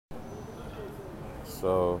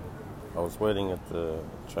So I was waiting at the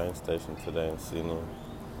train station today in Sydney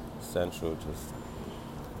Central, just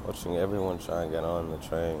watching everyone try and get on the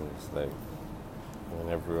trains,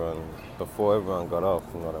 before everyone got off,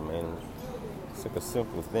 you know what I mean? It's like a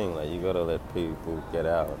simple thing, like you gotta let people get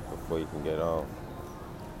out before you can get on.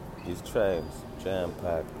 These trains,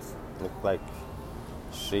 jam-packed, look like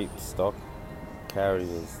sheep stock carriers,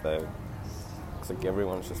 it's like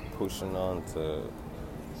everyone's just pushing on to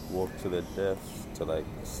walk to their deaths, to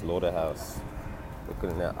slaughterhouse,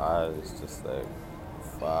 looking in their eyes, just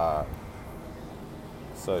fuck.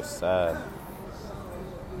 So sad.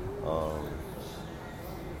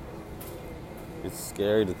 It's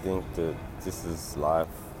scary to think that this is life,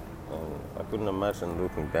 and I couldn't imagine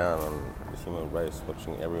looking down on the human race,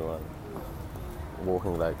 watching everyone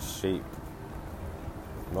walking like sheep.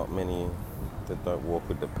 Not many that don't walk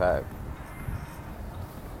with the pack.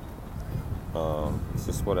 It's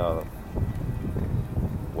just what our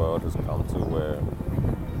world has come to, where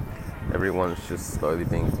everyone's just slowly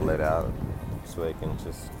being let out so they can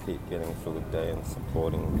just keep getting through the day and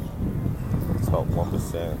supporting the top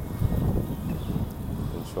 1%.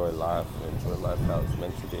 Enjoy life how it's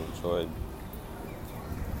meant to be enjoyed,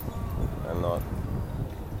 and not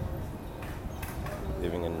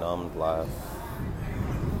living a numbed life,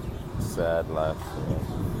 sad life,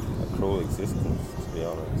 a cruel existence, to be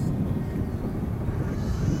honest.